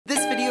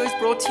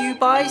brought to you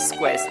by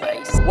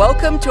Squarespace.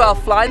 Welcome to our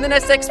Fly in the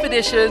Nest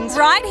expeditions.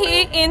 Right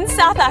here in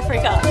South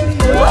Africa.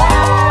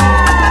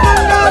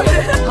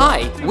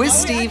 Hi, we're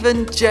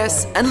Stephen,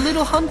 Jess and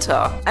little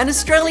Hunter, an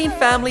Australian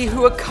family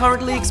who are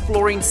currently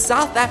exploring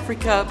South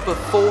Africa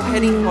before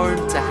heading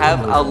home to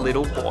have our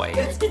little boy.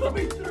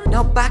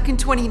 Now back in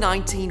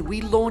 2019,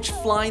 we launched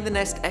Fly in the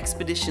Nest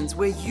expeditions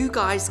where you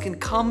guys can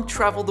come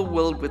travel the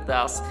world with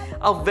us.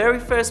 Our very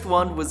first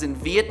one was in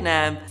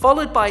Vietnam,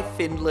 followed by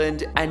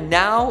Finland, and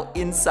now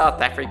in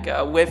South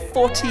Africa, where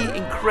 40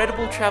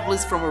 incredible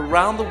travelers from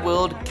around the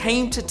world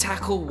came to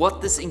tackle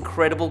what this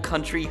incredible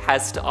country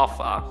has to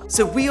offer.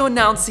 So we are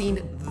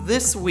announcing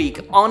this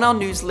week on our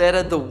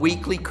newsletter, The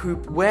Weekly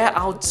Coop, where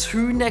our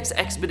two next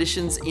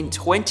expeditions in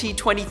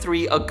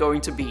 2023 are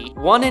going to be.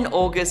 One in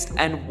August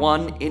and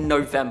one in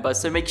November.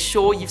 So make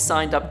sure you've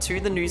signed up to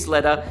the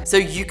newsletter so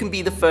you can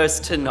be the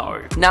first to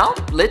know. Now,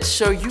 let's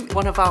show you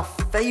one of our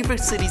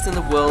favorite cities in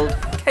the world,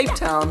 Cape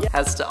Town,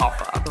 has to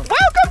offer. Welcome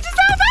to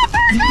South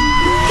Africa!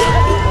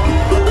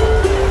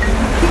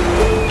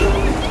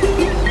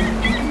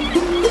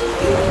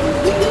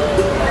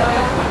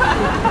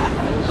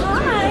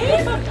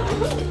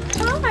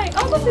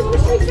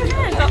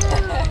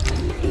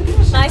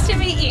 Nice to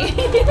meet you.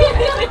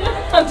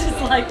 I'm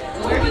just like,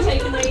 where are you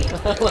taking me?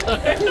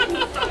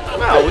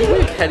 Well,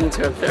 we're heading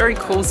to a very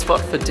cool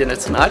spot for dinner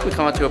tonight. We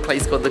come out to a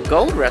place called the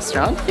Gold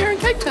Restaurant here in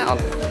Cape Town.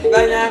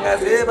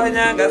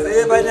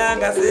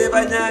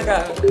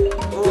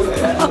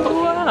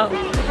 Oh wow.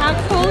 How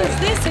cool is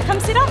this? So come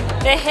sit up.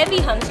 They're heavy,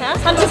 Hunter.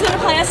 Hunter's going to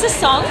play us a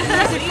song.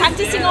 We've been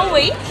practicing all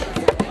week.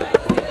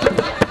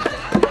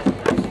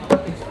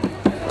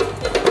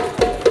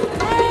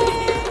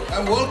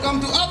 And welcome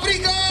to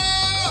Africa!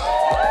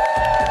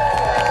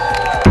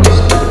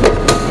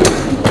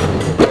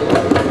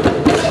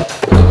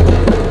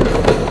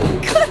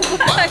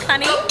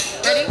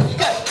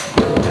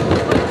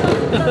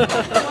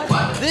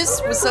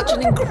 This was such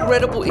an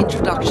incredible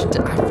introduction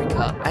to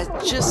Africa, as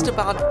just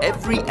about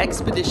every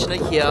expeditioner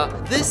here,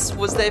 this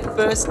was their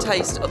first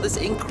taste of this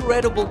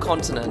incredible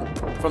continent.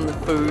 From the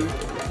food,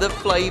 the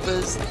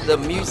flavors, the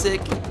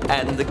music,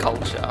 and the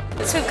culture.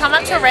 So we've come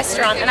up to a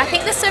restaurant and I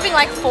think they're serving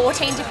like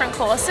 14 different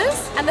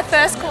courses, and the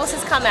first course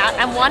has come out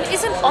and one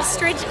is an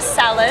ostrich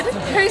salad.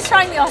 Who's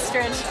trying the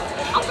ostrich?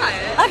 I'll try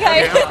it.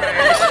 Okay.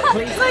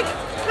 It's like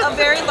a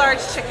very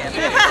large chicken.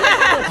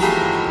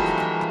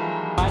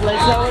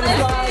 Let's know what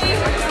it's like.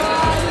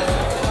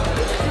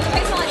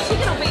 Tastes like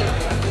chicken or beef?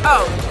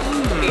 Oh.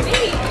 Beef.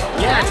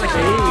 Yeah, it's like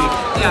beef.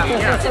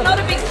 Yeah. It's not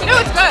a big chicken. No,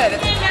 it's good.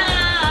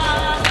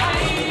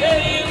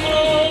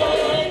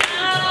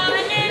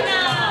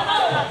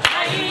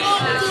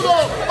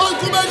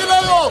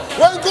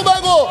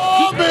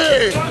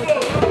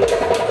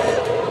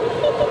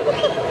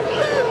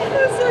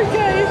 That's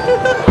okay.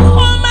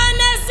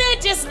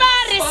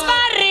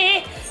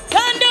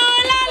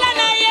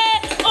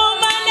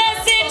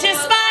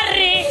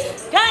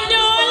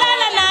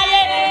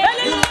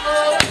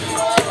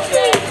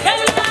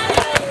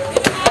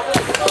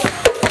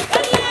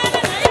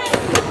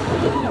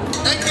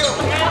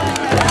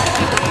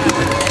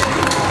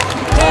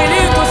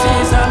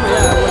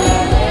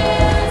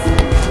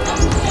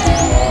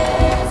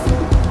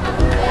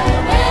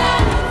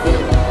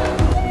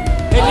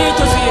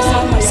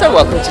 So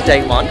welcome to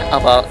day one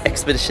of our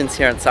expeditions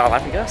here in South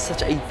Africa.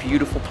 Such a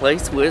beautiful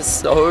place. We're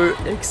so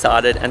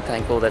excited and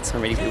thankful that so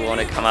many people want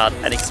to come out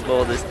and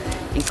explore this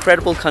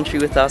incredible country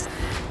with us.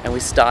 And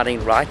we're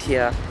starting right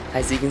here,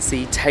 as you can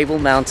see, Table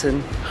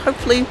Mountain.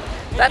 Hopefully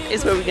that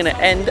is where we're going to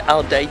end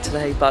our day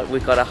today, but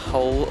we've got a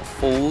whole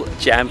full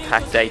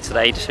jam-packed day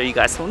today to show you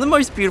guys some of the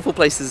most beautiful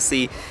places to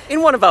see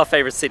in one of our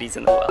favorite cities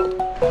in the world.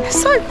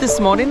 So this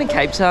morning in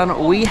Cape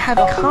Town, we have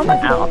come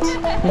out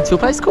into a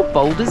place called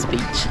Boulders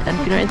Beach. And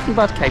if you know anything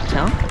about Cape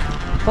Town,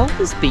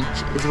 Boulders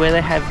Beach is where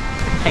they have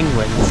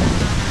penguins.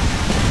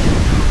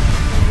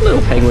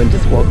 Little penguin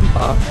just walking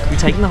past. We've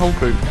taken the whole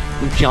group,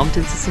 we've jumped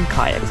into some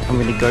kayaks. I'm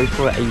going to go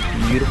for a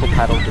beautiful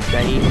paddle. The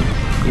day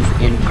is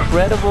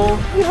incredible.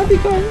 We have to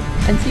go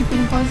and see if we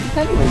can find some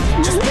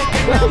penguins.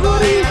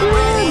 What are you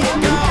doing?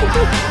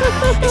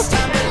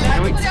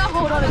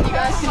 Hold on, you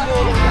guys can do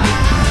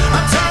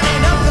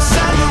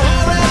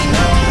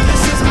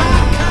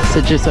So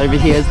just over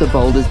here is the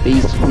Boulders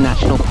Beach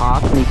National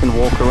Park, and you can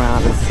walk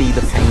around and see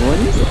the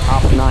penguins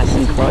up nice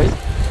and close.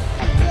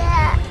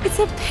 It's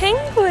a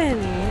penguin.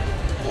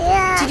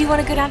 Yeah. Did you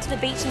want to go down to the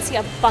beach and see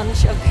a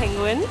bunch of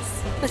penguins?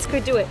 Let's go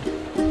do it.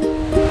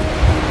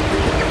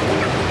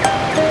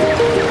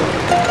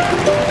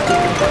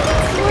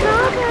 What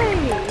are they?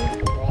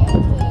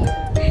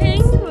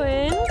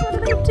 Penguins? What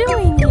are they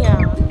doing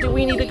here? Do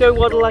we need to go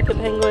waddle like a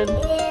penguin? Do you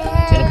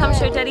want to come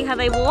show Daddy how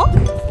they walk?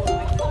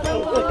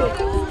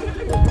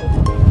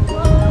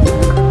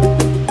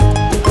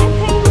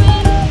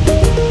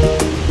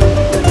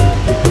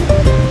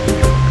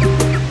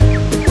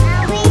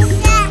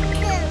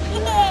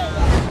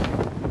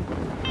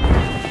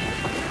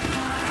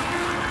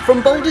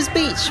 From Boulders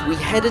Boulders Beach, we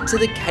headed to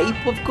the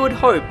Cape of Good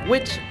Hope,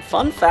 which,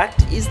 fun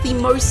fact, is the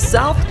most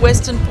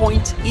southwestern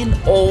point in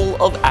all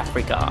of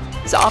Africa.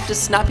 So after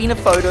snapping a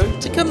photo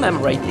to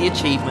commemorate the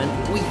achievement,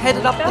 we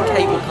headed up the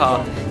cable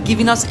car,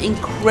 giving us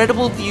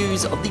incredible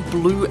views of the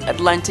blue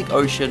Atlantic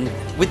Ocean.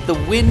 With the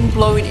wind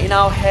blowing in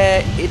our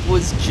hair, it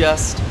was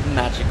just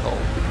magical.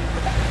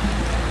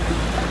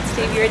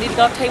 Steve, you ready to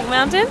go up Table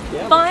Mountain?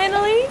 Yep.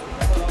 Finally!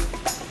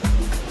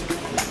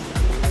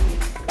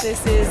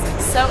 This is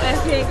so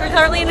epic. We're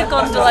currently in a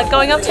gondola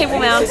going up Table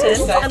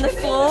Mountain and the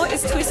floor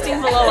is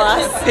twisting below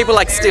us. People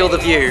like steal the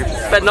view,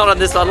 but not on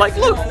this one. Like,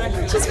 look,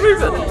 just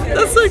move it.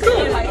 That's so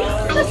cool.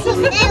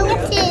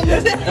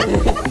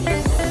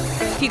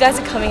 If you guys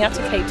are coming up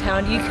to Cape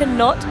Town, you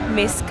cannot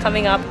miss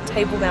coming up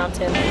Table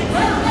Mountain.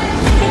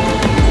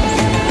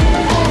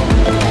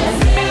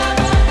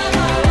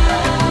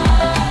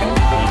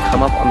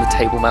 Come up on the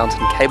Table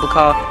Mountain cable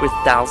car with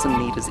 1,000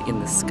 meters in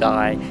the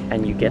sky,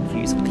 and you get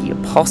views of the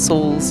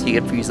apostles, you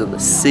get views of the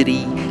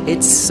city.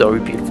 It's so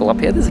beautiful up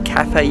here. There's a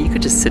cafe, you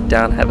could just sit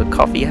down, have a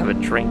coffee, have a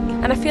drink.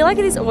 And I feel like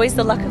it is always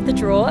the luck of the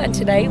draw, and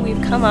today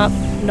we've come up,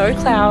 no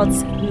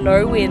clouds,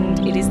 no wind.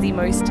 It is the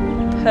most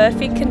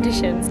perfect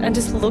conditions, and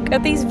just look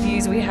at these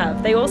views we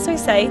have. They also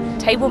say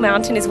Table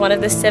Mountain is one of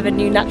the 7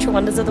 new natural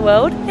wonders of the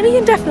world, and you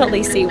can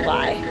definitely see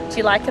why. Do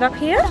you like it up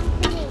here?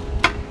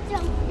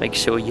 Make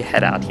sure you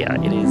head out here.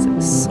 It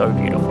is so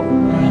beautiful.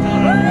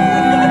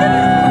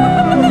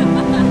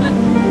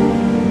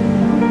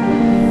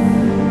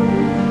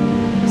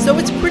 So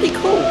it's pretty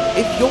cool.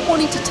 If you're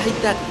wanting to take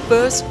that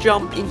first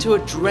jump into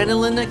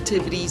adrenaline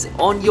activities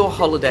on your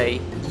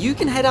holiday, you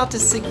can head out to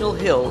Signal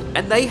Hill,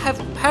 and they have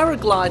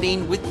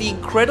paragliding with the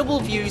incredible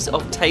views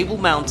of Table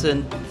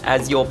Mountain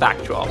as your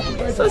backdrop.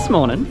 So this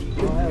morning,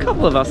 a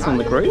couple of us on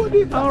the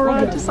group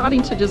are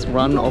deciding to just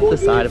run off the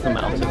side of the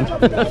mountain.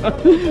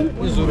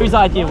 Whose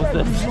idea was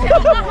this?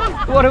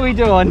 What are we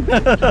doing?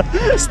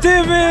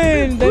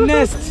 Steven, the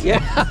nest.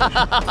 Yeah.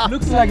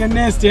 Looks like a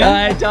nest,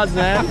 yeah? It does,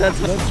 man. Let's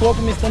walk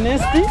Mr.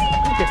 Nesty.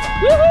 Okay.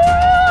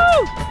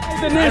 Woohoo!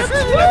 The nest.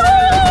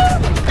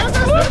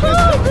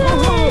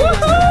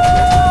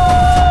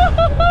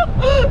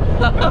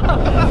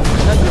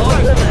 That's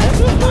awesome, man.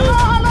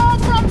 Hello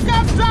from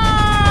Cape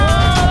Town!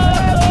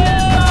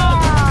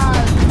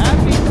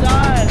 Happy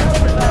side.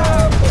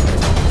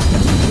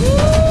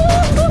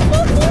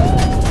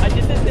 I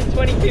did this in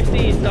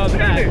 2015, so I'm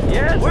back.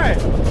 Yes. Where?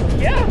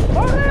 Yeah.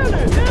 Oh,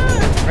 really?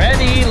 Yeah.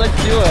 Ready? Let's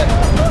do it.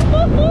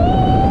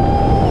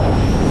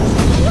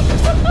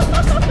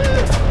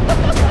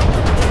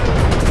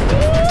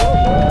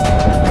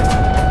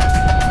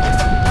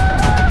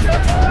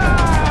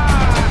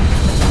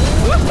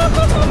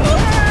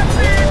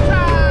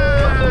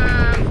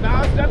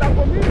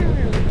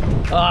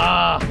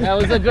 Ah, that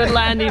was a good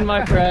landing,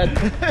 my friend.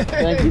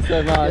 Thank you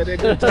so much.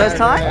 First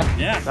time?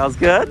 Yeah. That was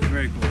good?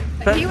 Very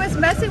cool. He was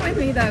messing with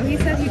me though. He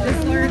said he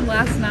just learned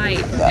last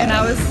night and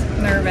I was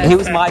nervous. He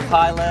was my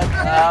pilot.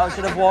 I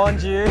should have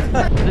warned you. Is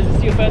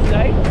this your first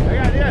day?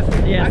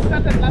 Yes. Yes. I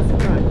started last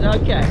night.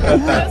 Okay.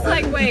 I was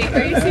like, wait,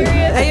 are you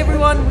serious? Hey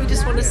everyone, we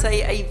just want to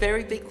say a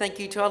very big thank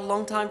you to our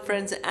longtime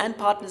friends and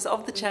partners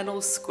of the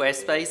channel,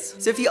 Squarespace.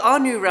 So if you are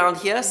new around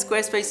here,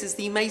 Squarespace is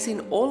the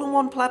amazing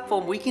all-in-one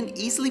platform where you can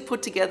easily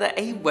put together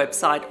a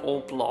website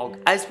or blog.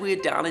 As we're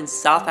down in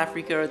South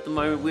Africa at the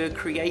moment, we're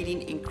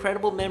creating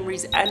incredible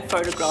memories and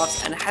photographs,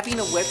 and having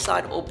a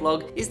website or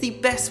blog is the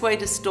best way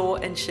to store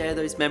and share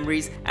those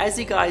memories. As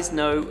you guys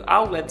know,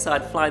 our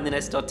website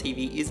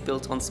flyinthenest.tv is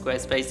built on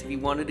Squarespace. If you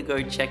wanted to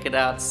go check it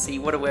out, see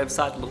what a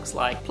website looks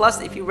like. Plus,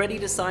 if you're ready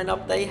to sign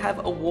up, they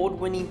have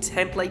award-winning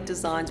template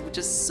designs which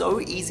are so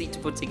easy to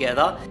put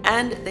together,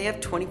 and they have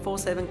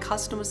 24/7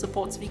 customer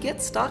support, so if you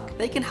get stuck,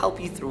 they can help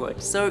you through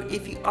it. So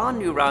if you are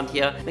new around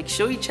here, make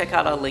sure you check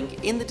out our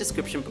link in the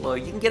description below.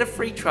 You can get a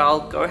free trial,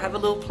 go have a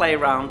little play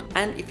around,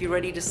 and if you're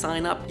ready to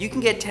sign up, you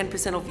can get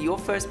 10% off your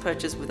first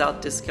purchase with our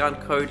discount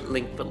code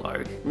linked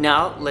below.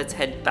 Now let's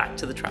head back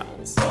to the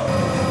travels.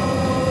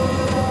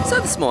 So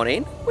this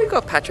morning, we've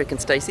got Patrick and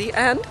Stacey,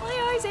 and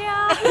Leo's here.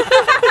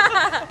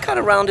 kind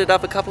of rounded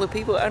up a couple of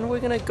people, and we're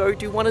gonna go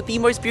do one of the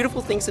most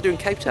beautiful things to do in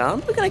Cape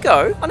Town. We're gonna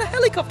go on a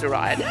helicopter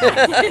ride.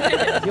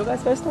 Your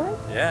guys' first time?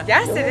 Yeah.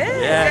 Yes, it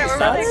is. Yeah, We're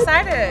really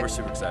excited. We're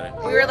super excited.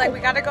 We were like, we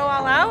gotta go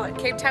all out.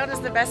 Cape Town is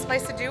the best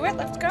place to do it.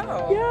 Let's go.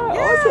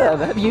 Awesome.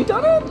 Have you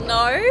done it?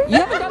 No. You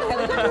haven't done a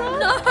helicopter ride?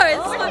 No,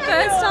 it's my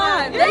first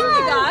time. Thank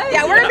you guys.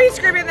 Yeah, we're gonna be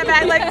screaming in the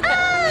back like,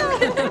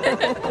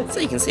 ah! So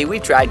you can see we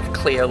dragged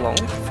Clea along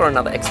for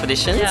another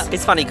expedition. Yeah.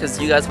 It's funny because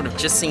you guys would have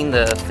just seen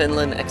the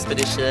Finland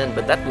expedition,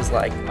 but that was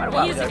like quite a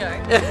while Years ago.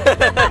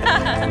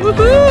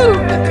 Woohoo!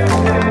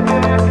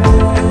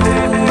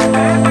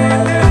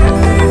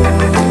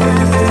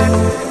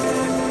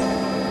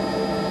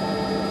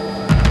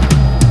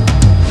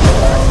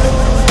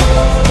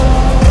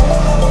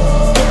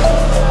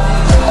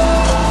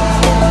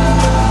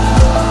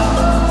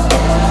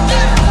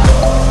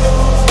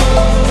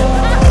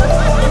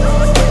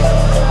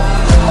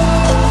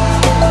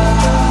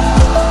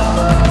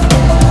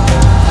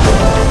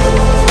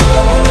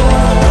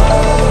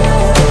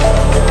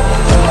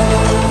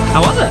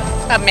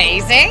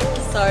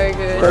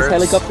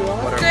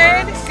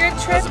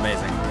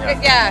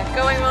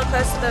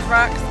 the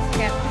rocks.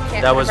 Can't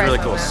That was really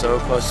impress cool. on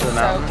that. So close to the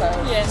mountain. So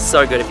close. Yeah.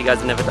 So good. If you guys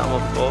have never done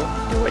one before,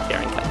 do it here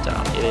in Cape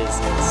Town. It is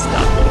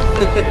stunning.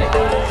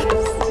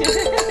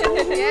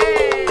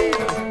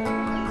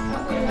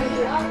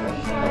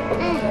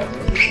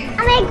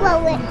 I'm gonna go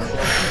it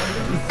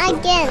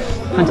again.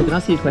 Hunter, can I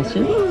ask you a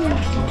question?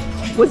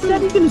 What's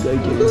Daddy gonna go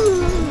do?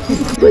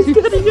 What's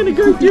Daddy gonna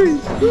go do?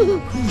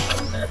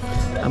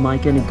 Am I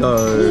gonna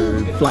go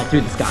fly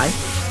through the sky?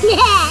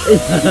 Yeah.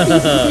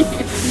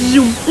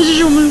 Zoom,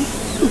 zoom.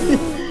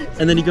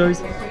 And then he goes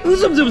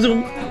zoom, zoom,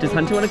 zoom. Does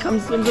Hunter want to come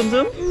zoom, zoom,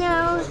 zoom?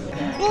 No.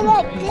 You're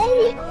like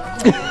Daddy.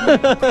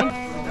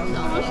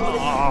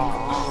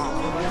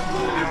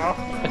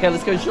 Okay,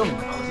 let's go zoom.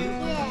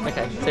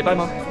 Okay, say bye,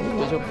 Mom.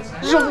 Go zoom.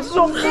 Zoom,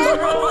 zoom. 2, 3.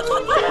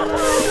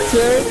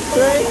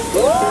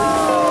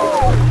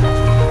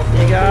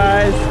 You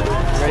guys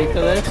ready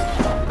for this?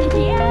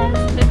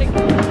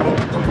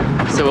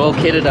 So we're all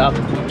kitted up,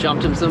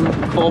 jumped in some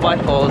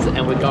 4x4s,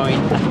 and we're going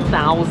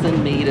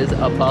 1,000 meters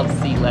above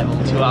sea level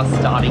to our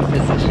starting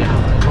position.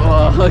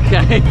 Oh,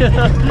 okay.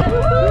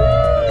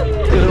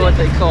 This is what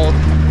they call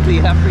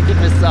the African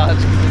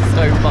massage. It's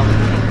so fun.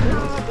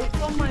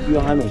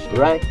 Your hand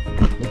right.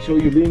 Make sure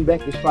you lean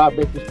back as far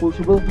back as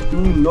possible.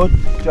 Do not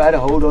try to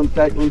hold on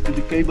tight onto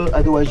the cable,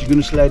 otherwise you're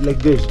gonna slide like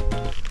this.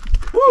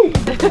 Woo!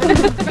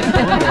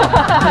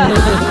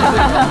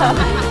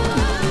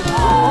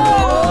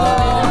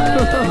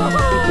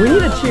 We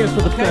need a cheer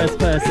for the first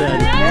person.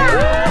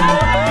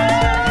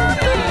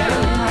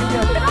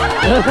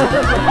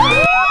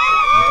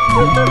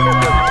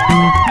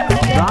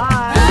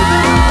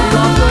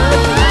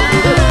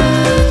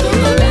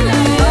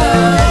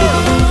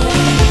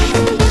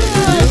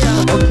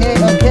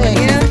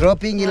 Okay.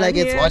 Dropping it like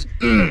it's what?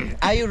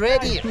 Are you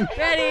ready?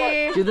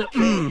 Ready? Do the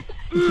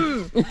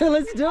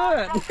Let's do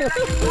it.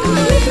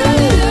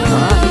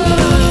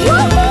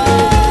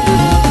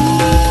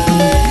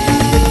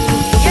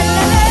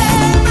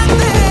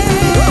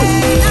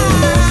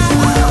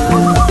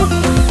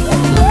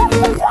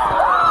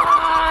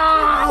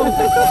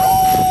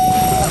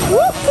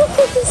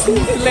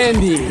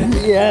 Landing.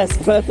 Yes,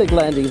 perfect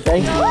landing.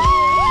 Thank you.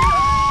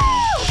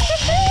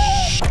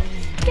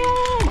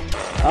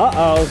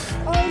 Uh-oh.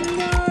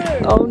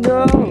 Oh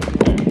no.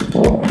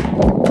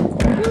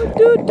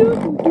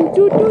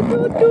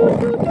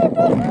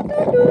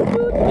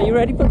 Are you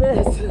ready for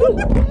this?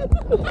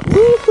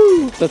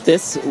 But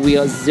this, we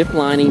are zip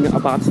lining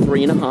about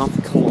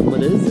 3.5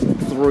 kilometers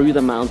through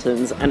the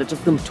mountains, and it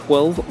took them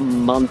 12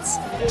 months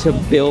to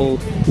build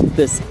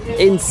this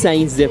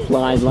insane zip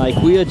line. Like,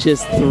 we are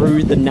just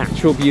through the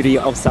natural beauty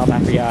of South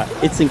Africa.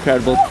 It's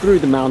incredible, through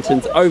the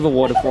mountains, over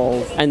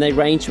waterfalls, and they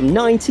range from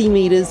 90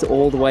 meters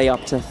all the way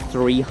up to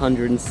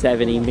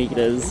 370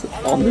 meters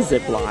on the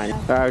zip line.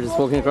 We're just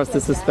walking across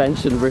the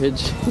suspension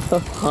bridge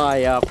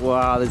high up.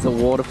 Wow, there's a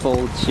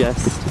waterfall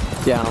just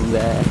down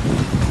there.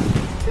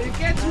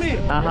 Catch me!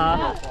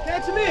 Uh-huh.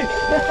 Catch me!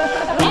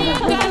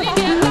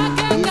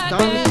 He's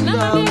coming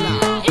down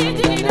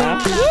now.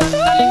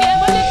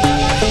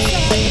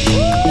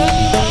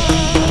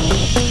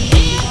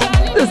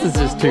 This is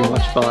just too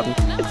much fun.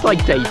 It's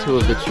like day 2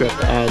 of the trip,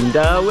 and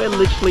we're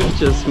literally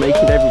just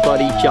making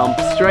everybody jump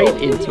straight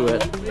into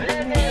it.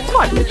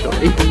 Quite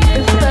literally.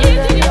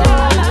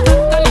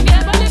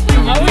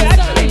 Are we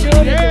actually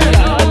doing it?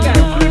 Okay.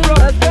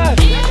 Let's go.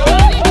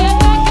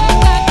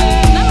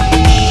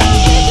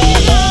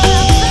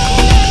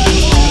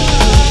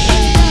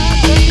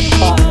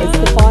 It's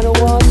the final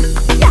one?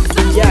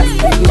 Yes!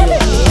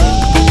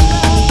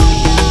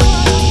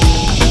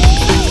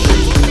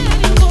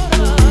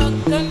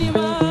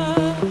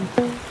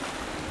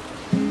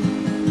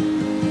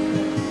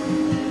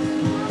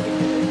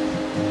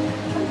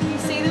 You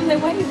see them? They're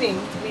waving.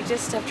 We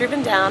just have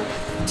driven down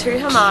to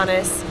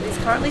Hermanus. It's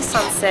currently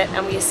sunset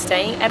and we are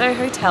staying at a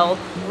hotel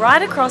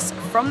right across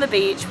from the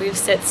beach. We've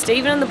set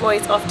Stephen and the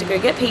boys off to go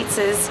get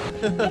pizzas.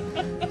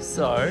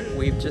 So,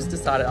 we've just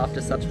decided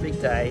after such a big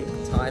day,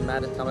 Ty and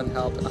Matt have come and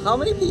helped. How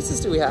many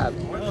pieces do we have?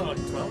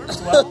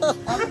 12.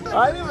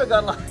 I never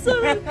got like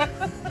 7.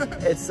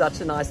 It's such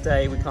a nice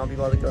day. We can't be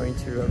bothered going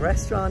to a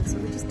restaurant, so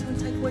we're just doing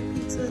takeaway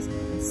pizzas.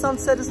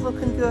 Sunset is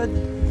looking good,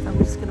 and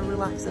we're just gonna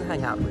relax and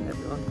hang out with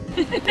everyone.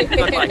 We've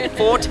got like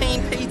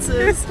 14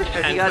 pizzas.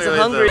 If you guys are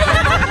hungry.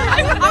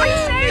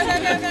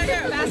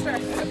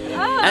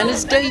 And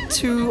as day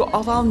 2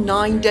 of our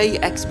 9-day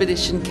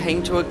expedition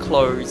came to a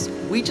close,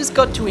 we just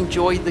got to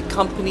enjoy the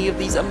company of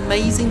these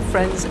amazing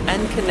friends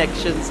and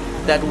connections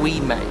that we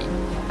made.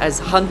 As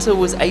Hunter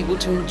was able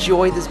to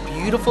enjoy this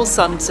beautiful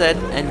sunset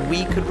and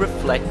we could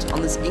reflect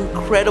on this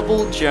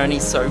incredible journey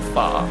so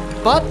far.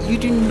 But you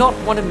do not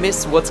want to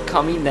miss what's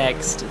coming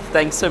next.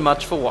 Thanks so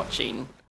much for watching.